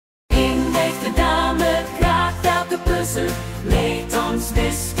deze Layton'S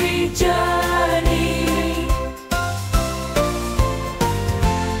mystery journey.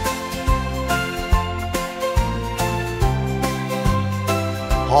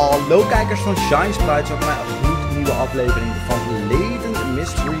 Hallo kijkers van ShineSprites, welkom bij een nieuwe aflevering van Layton'S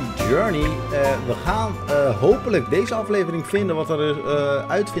Mystery Journey. We gaan hopelijk deze aflevering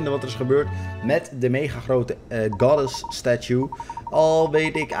uitvinden wat er is gebeurd met de mega grote goddess statue. Al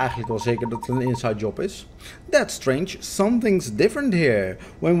weet ik eigenlijk wel zeker dat het een inside job is. That's strange, something's different here.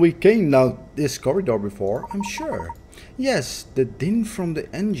 When we came down this corridor before, I'm sure. Yes, the din from the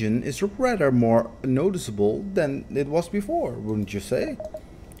engine is rather more noticeable than it was before, wouldn't you say?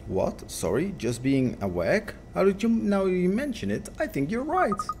 What? Sorry, just being awake? Now you mention it, I think you're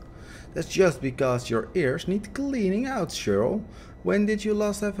right. That's just because your ears need cleaning out, Cheryl. When did you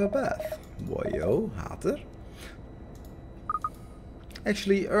last have a bath? Boyo, hater.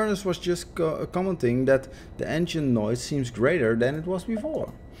 Actually, Ernest was just commenting that the engine noise seems greater than it was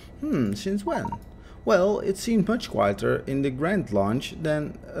before. Since when? Well, it seemed much quieter in the grand launch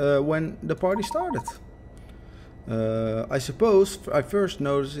than when the party started. I suppose I first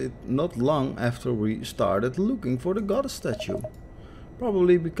noticed it not long after we started looking for the goddess statue.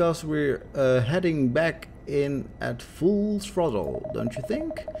 Probably because we're heading back in at full throttle, don't you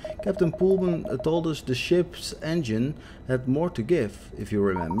think? Captain Pullman told us the ship's engine had more to give, if you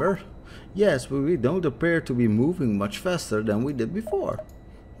remember. Yes, but we don't appear to be moving much faster than we did before.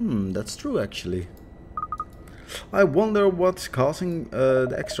 That's true actually. I wonder what's causing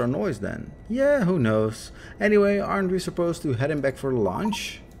the extra noise then. Yeah, who knows. Anyway, aren't we supposed to heading back for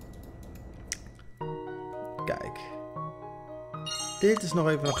lunch? Kijk. Dit is nog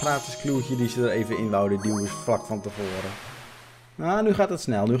even een gratis clue'tje die ze er even in wouden duwen vlak van tevoren. Nou, nu gaat het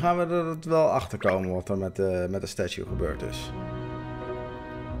snel. Nu gaan we er wel achter komen wat er met de statue gebeurd is.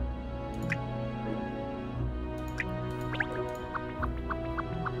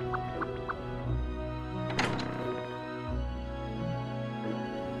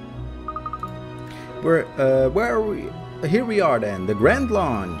 Here we are then, the grand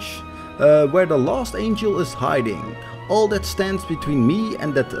launch, where the lost angel is hiding. All that stands between me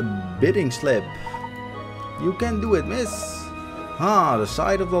and that bidding slip. You can do it, miss. The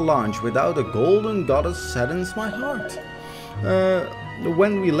sight of the launch without a golden goddess saddens my heart.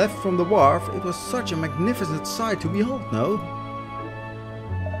 When we left from the wharf, it was such a magnificent sight to behold, no?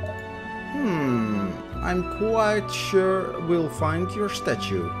 I'm quite sure we'll find your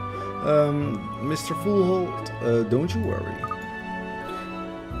statue. Mr. Foolhold, don't you worry.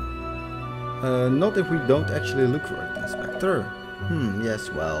 Not if we don't actually look for it, Inspector. Yes,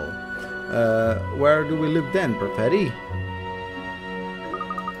 well. Where do we look then, Perfetti?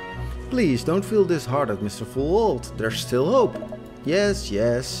 Please, don't feel disheartened, Mr. Foolhold. There's still hope. Yes,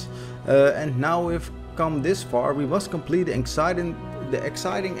 yes. And now we've come this far, we must complete the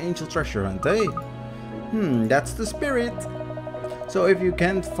exciting angel treasure hunt, eh? That's the spirit. So if you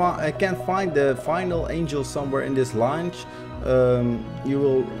can't find the final angel somewhere in this launch, I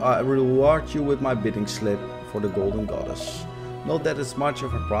will reward you with my bidding slip for the golden goddess. Not that it's much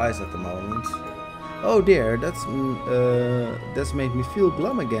of a prize at the moment. Oh dear, that's made me feel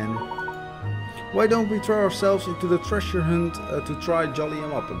glum again. Why don't we throw ourselves into the treasure hunt to try jolly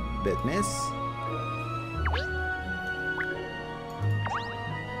him up a bit, miss?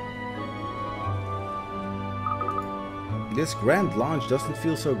 This grand launch doesn't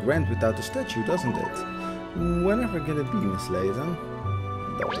feel so grand without the statue, doesn't it? Whenever can it be, Miss Layton?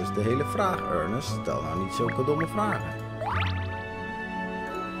 Dat is de hele vraag, Ernest. Stel nou niet zulke domme vragen.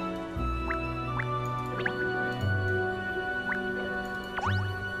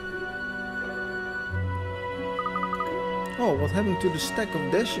 Oh, what happened to the stack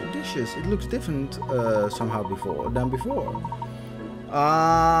of dishes? It looks different somehow than before.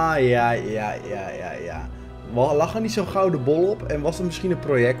 Ah, ja. Lag er niet zo'n gouden bol op en was er misschien een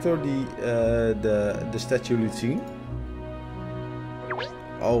projector die de statue liet zien?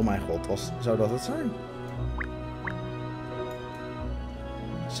 Oh mijn god, zou dat het zijn?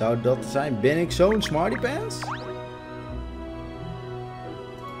 Zou dat zijn? Ben ik zo'n smarty pants?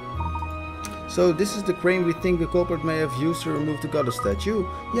 So this is the crane we think the culprit may have used to remove the goddess statue?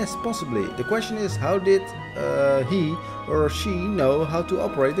 Yes, possibly. The question is, how did he or she know how to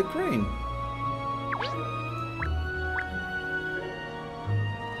operate the crane?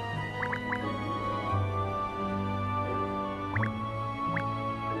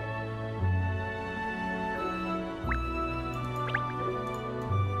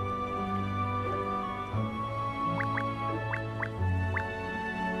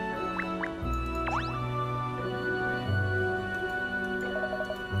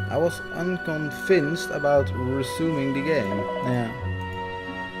 I was unconvinced about resuming the game. Yeah.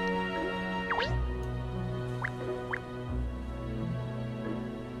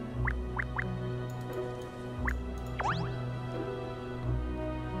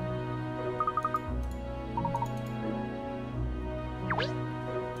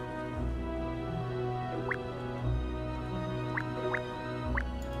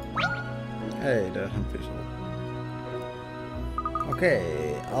 Hey, there's een puzzel.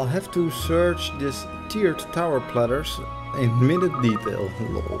 Okay, I'll have to search this tiered tower platters in minute detail.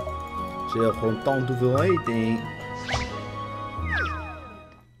 Lol. Ze hebben gewoon tant hoeveel eten.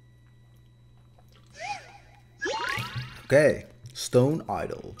 Okay, stone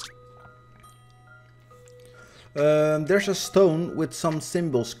idol. There's a stone with some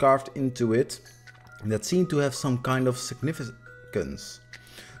symbols carved into it that seem to have some kind of significance.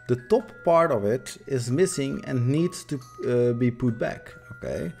 The top part of it is missing and needs to be put back,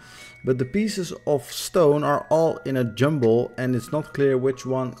 okay? But the pieces of stone are all in a jumble and it's not clear which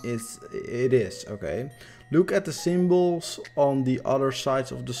one it is, okay? Look at the symbols on the other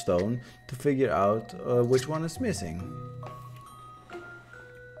sides of the stone to figure out which one is missing.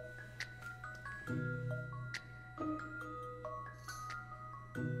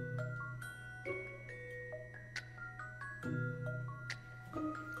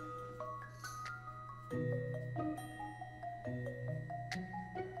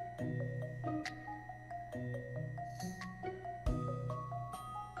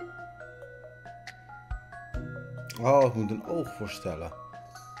 Oh, ik moet een oog voorstellen.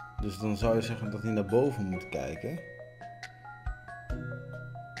 Dus dan zou je zeggen dat hij naar boven moet kijken.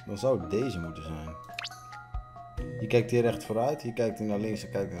 Dan zou het deze moeten zijn. Je kijkt hier recht vooruit, hier kijkt hij naar links,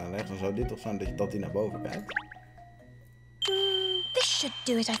 dan kijkt hij naar rechts. Dan zou dit toch zijn dat hij naar boven kijkt. This should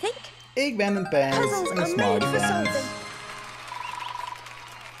do it, I think. Ik ben een pants en een smarty pants.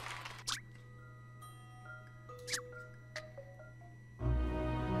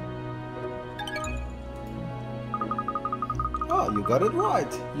 Oh, you got it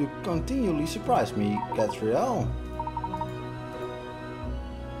right. You continually surprise me, Catriel.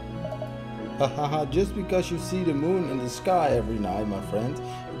 Hahaha, just because you see the moon in the sky every night, my friend,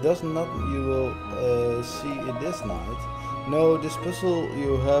 it does not mean you will see it this night. No, this puzzle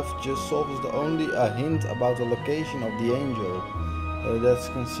you have just solved is only a hint about the location of the angel that's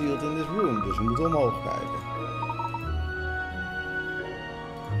concealed in this room. Dus we moeten omhoog kijken.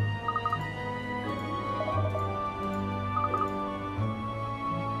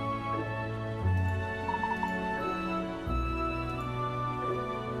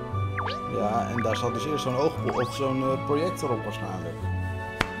 Ja, en daar zat dus eerst zo'n of zo'n projector op waarschijnlijk.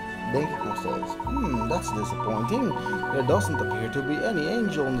 Denk ik nog steeds. That's disappointing. There doesn't appear to be any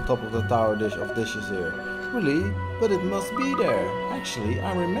angel on the top of the tower dish of dishes here. Really? But it must be there. Actually,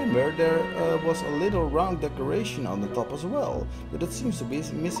 I remember there was a little round decoration on the top as well. But it seems to be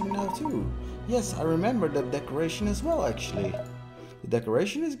missing now too. Yes, I remember that decoration as well actually. The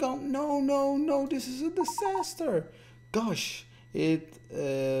decoration is gone. No, this is a disaster. Gosh.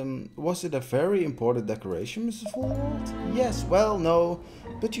 Was it a very important decoration, Mrs. Fullworld? Yes, well, no.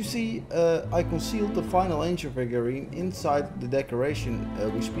 But you see, I concealed the final angel figurine inside the decoration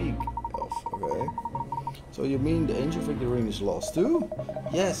we speak of, okay? So you mean the angel figurine is lost too?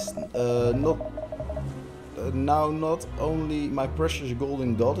 Yes, now not only my precious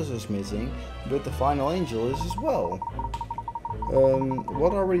golden goddess is missing, but the final angel is as well.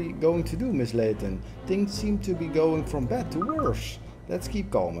 What are we going to do, Miss Layton? Things seem to be going from bad to worse. Let's keep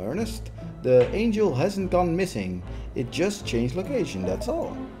calm, Ernest. The angel hasn't gone missing. It just changed location, that's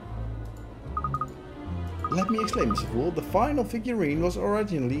all. Let me explain, Mr. Fool. The final figurine was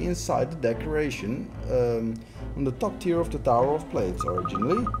originally inside the decoration on the top tier of the Tower of Plates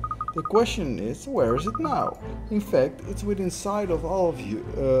originally. The question is, where is it now? In fact, it's within sight of all of you,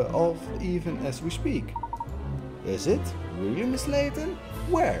 even as we speak. Is it? Really, Miss Layton?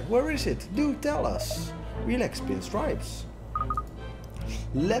 Where? Where is it? Do tell us. Relax, Pinstripes.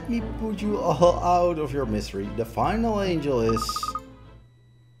 Let me put you all out of your misery. The final angel is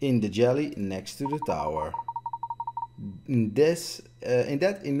in the jelly next to the tower. In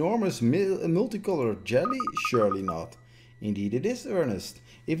that enormous multicolored jelly? Surely not. Indeed it is, Ernest.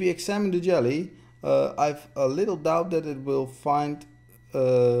 If we examine the jelly, I've a little doubt that it will find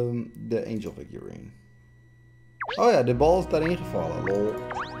the angel figurine. Oh ja, de bal is daarin gevallen, lol.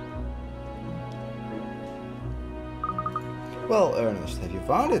 Well, Ernest, have you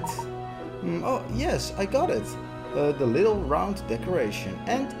found it? Oh, yes, I got it. The little round decoration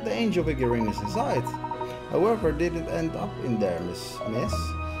and the angel figurine is inside. However, did it end up in there, miss?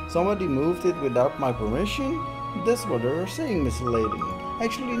 Somebody moved it without my permission? That's what they're saying, Miss Layton.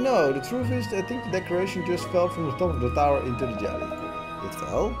 Actually, no. The truth is, I think the decoration just fell from the top of the tower into the jelly. It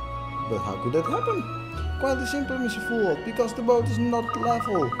fell? But how could that happen? Quite simple, Mr. Fool, because the boat is not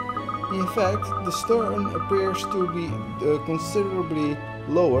level. In fact, the stern appears to be considerably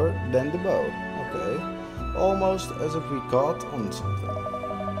lower than the boat. Okay, almost as if we caught on something.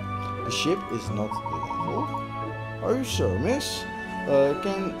 The ship is not level. Are you sure, miss?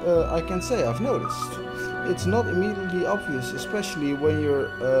 I can say I've noticed. It's not immediately obvious, especially when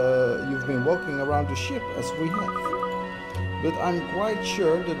you've been walking around the ship as we have. But I'm quite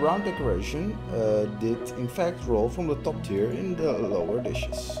sure that round decoration did in fact roll from the top tier in the lower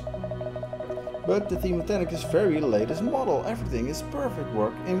dishes. But the thematic is very latest model. Everything is perfect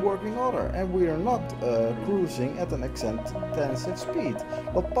in working order, and we are not cruising at an extensive speed.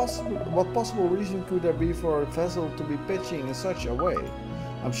 What possible reason could there be for a vessel to be pitching in such a way?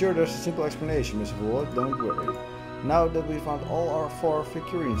 I'm sure there's a simple explanation, Mr. Bullet, don't worry. Now that we found all our 4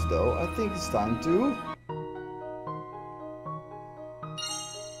 figurines though, I think it's time to...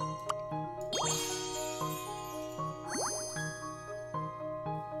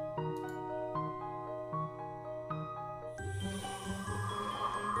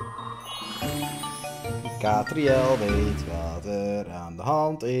 Katriel weet wat aan de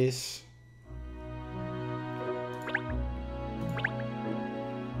hand is.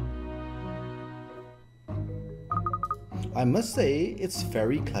 I must say, it's a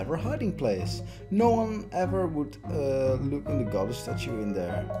very clever hiding place. No one ever would look in the goddess statue in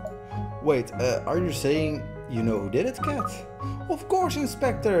there. Wait, are you saying you know who did it, Cat? Of course,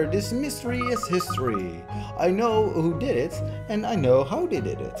 Inspector, this mystery is history. I know who did it, and I know how they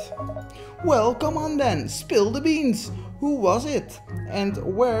did it. Well, come on then, spill the beans. Who was it? And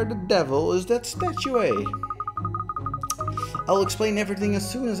where the devil is that statue, eh? I'll explain everything as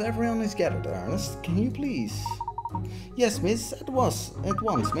soon as everyone is gathered, Ernest. Can you please? Yes, miss, at once,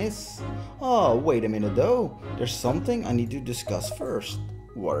 miss. Oh, wait a minute though. There's something I need to discuss first.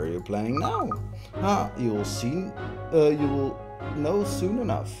 What are you planning now? You will know soon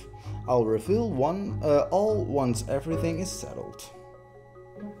enough. I'll reveal all once everything is settled.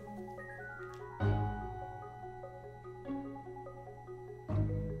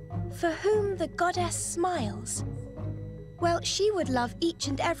 For whom the goddess smiles. Well, she would love each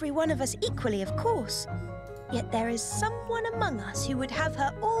and every one of us equally, of course. Yet there is someone among us who would have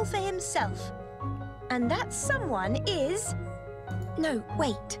her all for himself. And that someone is... No,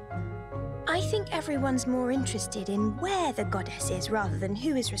 wait. I think everyone's more interested in where the goddess is rather than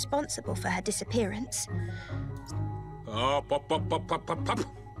who is responsible for her disappearance. Up.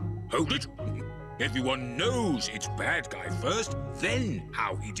 Hold it. Everyone knows it's bad guy first, then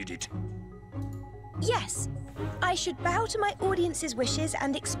how he did it. Yes. I should bow to my audience's wishes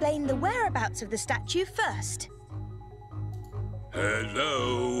and explain the whereabouts of the statue first.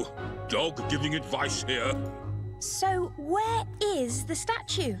 Hello. Dog giving advice here. So, where is the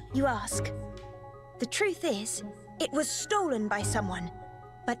statue, you ask? The truth is, it was stolen by someone.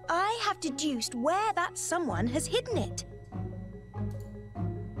 But I have deduced where that someone has hidden it.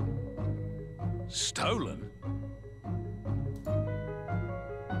 Stolen?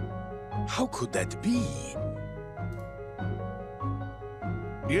 How could that be?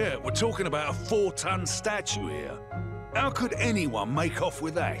 Yeah, we're talking about a 4-ton statue here. How could anyone make off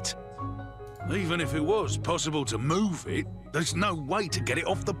with that? Even if it was possible to move it, there's no way to get it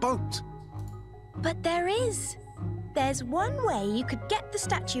off the boat. But there is. There's one way you could get the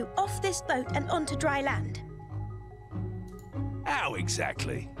statue off this boat and onto dry land. How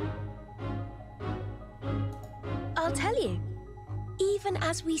exactly? I'll tell you. Even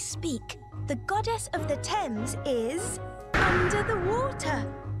as we speak, the goddess of the Thames is under the water.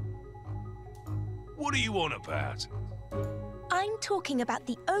 What are you on about? I'm talking about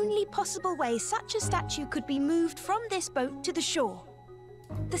the only possible way such a statue could be moved from this boat to the shore.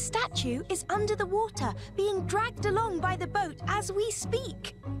 The statue is under the water, being dragged along by the boat as we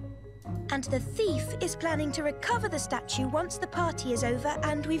speak. And the thief is planning to recover the statue once the party is over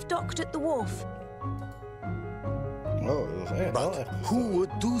and we've docked at the wharf. But who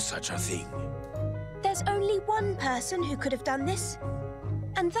would do such a thing? There's only one person who could have done this,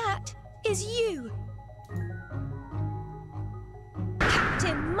 and that is you.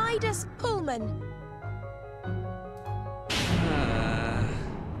 Captain Midas Pullman.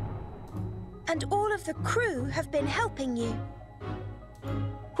 And all of the crew have been helping you.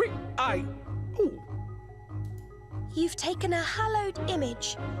 Quick, You've taken a hallowed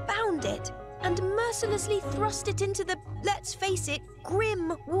image, bound it, and mercilessly thrust it into the, let's face it,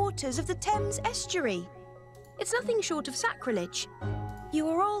 grim waters of the Thames estuary. It's nothing short of sacrilege. You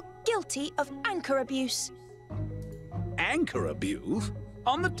are all guilty of anchor abuse. Anchor abuse?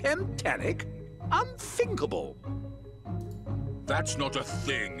 On the Titanic? Unthinkable. That's not a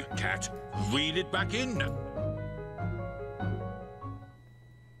thing, Cat. Reel it back in.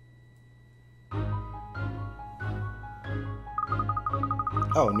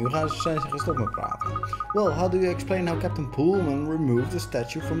 Oh, nu zijn ze gestopt met praten. Well, how do you explain how Captain Pullman removed the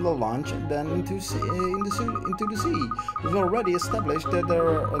statue from the launch and then into the sea? We've already established that there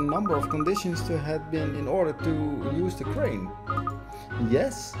are a number of conditions to have been in order to use the crane.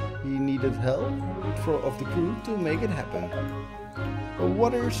 Yes, he needed help of the crew to make it happen.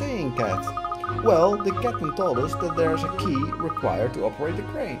 What are you saying, Cat? Well, the captain told us that there's a key required to operate the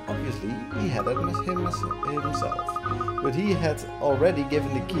crane. Obviously, he had it himself. But he had already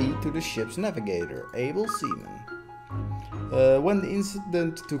given the key to the ship's navigator, able Seaman. When the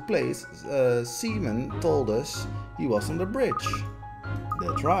incident took place, Seaman told us he was on the bridge.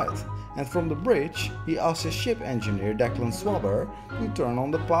 That's right. And from the bridge, he asked his ship engineer, Declan Swabber, to turn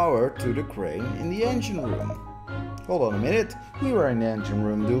on the power to the crane in the engine room. Hold on a minute, we were in the engine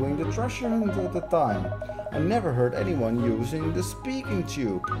room doing the treasure hunt at the time. I never heard anyone using the speaking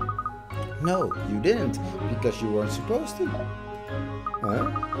tube. No, you didn't, because you weren't supposed to.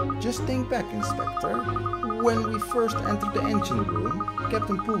 Huh? Just think back, Inspector. When we first entered the engine room,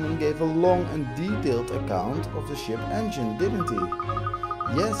 Captain Pullman gave a long and detailed account of the ship engine, didn't he?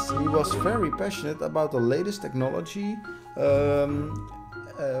 Yes, he was very passionate about the latest technology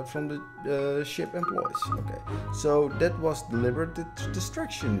from the ship employees. Okay, so that was deliberate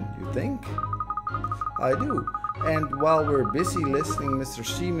distraction, you think? I do. And while we're busy listening, Mr.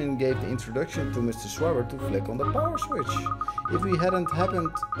 Seaman gave the introduction to Mr. Swabber to flick on the power switch. If he hadn't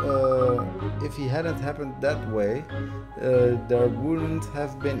happened that way, there wouldn't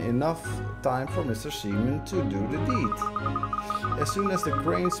have been enough time for Mr. Seaman to do the deed. As soon as the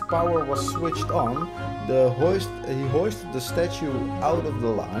crane's power was switched on, he hoisted the statue out of the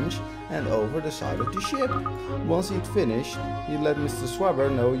launch and over the side of the ship. Once he'd finished, he let Mr. Swabber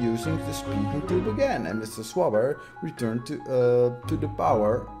know using the speaking tube again, and Mr. Swabber returned to the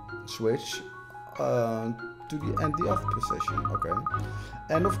power switch to the off position. Okay,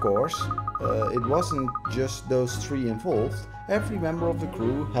 and of course, it wasn't just those three involved. Every member of the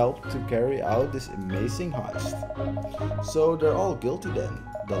crew helped to carry out this amazing heist. So they're all guilty then,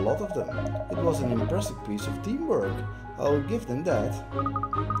 the lot of them. It was an impressive piece of teamwork. I'll give them that.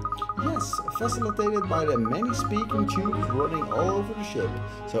 Yes, facilitated by the many speaking tubes running all over the ship,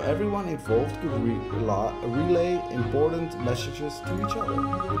 so everyone involved could relay important messages to each other.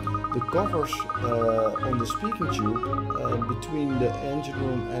 The covers on the speaking tube between the engine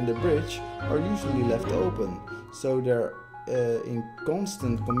room and the bridge are usually left open, so they're in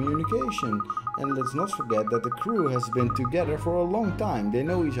constant communication. And let's not forget that the crew has been together for a long time. They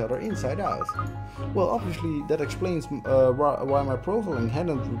know each other inside out. Well, obviously that explains why my profiling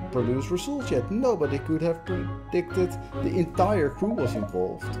hadn't produced results yet. Nobody could have predicted the entire crew was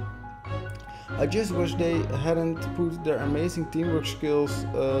involved. I just wish they hadn't put their amazing teamwork skills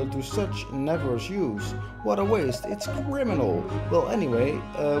to such never's use. What a waste, it's criminal. Well, anyway,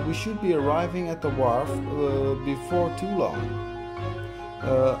 we should be arriving at the wharf before too long.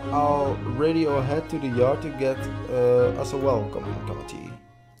 I'll radio ahead to the yard to get us a welcome committee.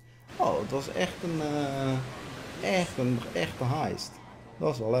 Oh, het was echt een echte heist. Dat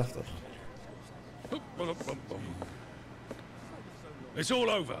was wel heftig. It's all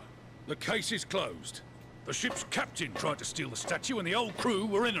over. The case is closed. The ship's captain tried to steal the statue and the whole crew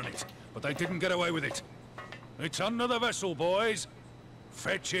were in on it, but they didn't get away with it. It's under the vessel, boys.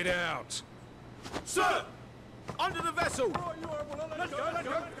 Fetch it out. Sir! Under the vessel! Let's go, let's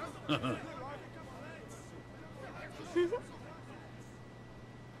go!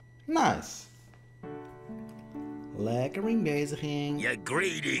 Nice. Lekkering beziging. You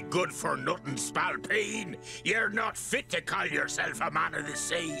greedy, good-for-nothing spalpeen. You're not fit to call yourself a man of the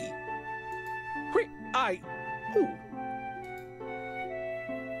sea.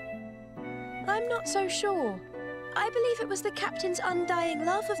 I'm not so sure. I believe it was the captain's undying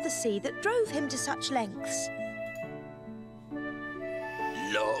love of the sea that drove him to such lengths.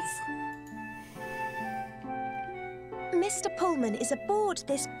 Love? Mr. Pullman is aboard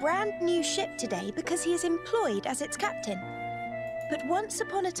this brand new ship today because he is employed as its captain. But once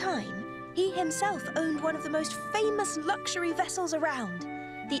upon a time, he himself owned one of the most famous luxury vessels around,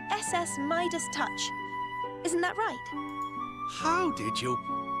 the SS Midas Touch. Isn't that right? How did you?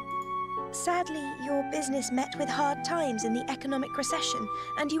 Sadly, your business met with hard times in the economic recession,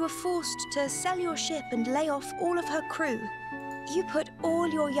 and you were forced to sell your ship and lay off all of her crew. You put all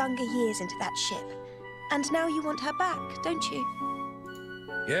your younger years into that ship, and now you want her back, don't you?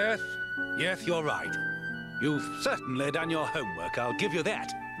 Yes, you're right. You've certainly done your homework, I'll give you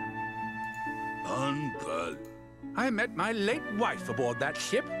that. Uncle. I met my late wife aboard that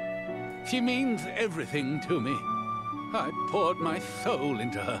ship. She means everything to me. I poured my soul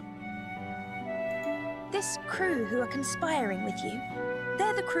into her. This crew who are conspiring with you,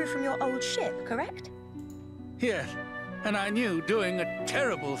 they're the crew from your old ship, correct? Yes, and I knew doing a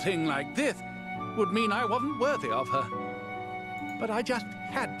terrible thing like this would mean I wasn't worthy of her. But I just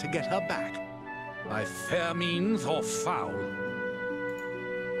had to get her back, by fair means or foul.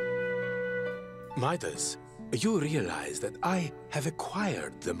 Midas, you realize that I have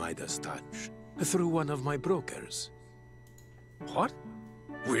acquired the Midas touch through one of my brokers. What?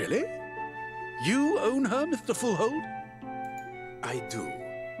 Really? You own her, Mr. Fullhold? I do.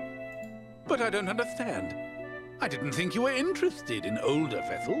 But I don't understand. I didn't think you were interested in older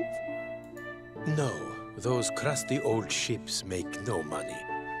vessels. No, those crusty old ships make no money.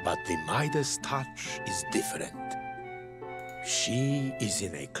 But the Midas touch is different. She is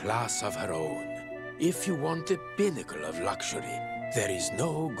in a class of her own. If you want a pinnacle of luxury, there is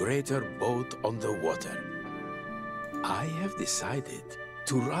no greater boat on the water. I have decided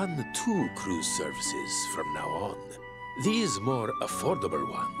to run 2 cruise services from now on. These more affordable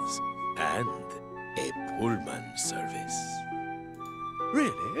ones, and a Pullman service.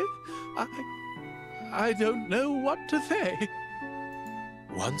 Really? I don't know what to say.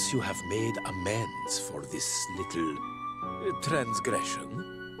 Once you have made amends for this little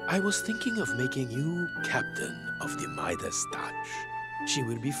transgression, I was thinking of making you captain of the Midas touch. She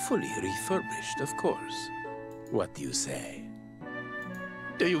will be fully refurbished, of course. What do you say?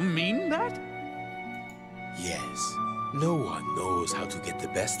 Do you mean that? Yes. No one knows how to get the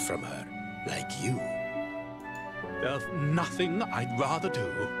best from her, like you. There's nothing I'd rather do.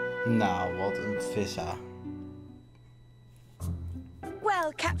 Nou, wat een vissa.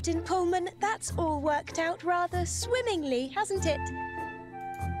 Well, Captain Pullman, that's all worked out rather swimmingly, hasn't it?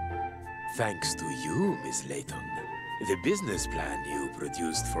 Thanks to you, Miss Layton. The business plan you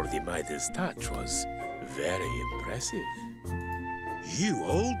produced for the Midas touch was very impressive. You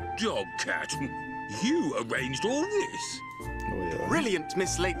old dog cat. You arranged all this. Oh, ja. Brilliant,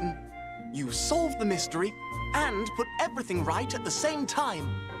 Miss Layton. You solved the mystery and put everything right at the same time.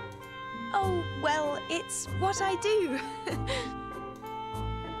 Oh, well, it's what I do.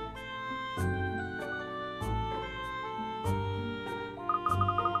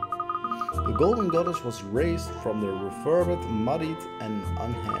 The golden goddess was raised from the refurbished, muddied and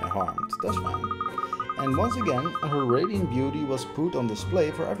unharmed. That's fine. And once again, her radiant beauty was put on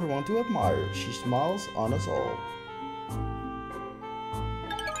display for everyone to admire. She smiles on us all.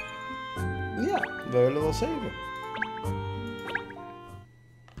 Ja, we willen wel 7.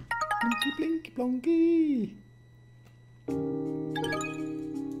 Plinky, plinky, plonky.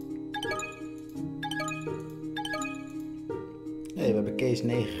 Hey, we hebben case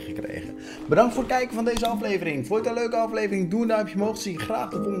 9 gekregen. Bedankt voor het kijken van deze aflevering. Vond je het een leuke aflevering? Doe een duimpje omhoog. Zie je graag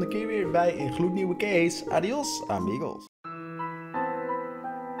de volgende keer weer bij een gloednieuwe case. Adios, amigos.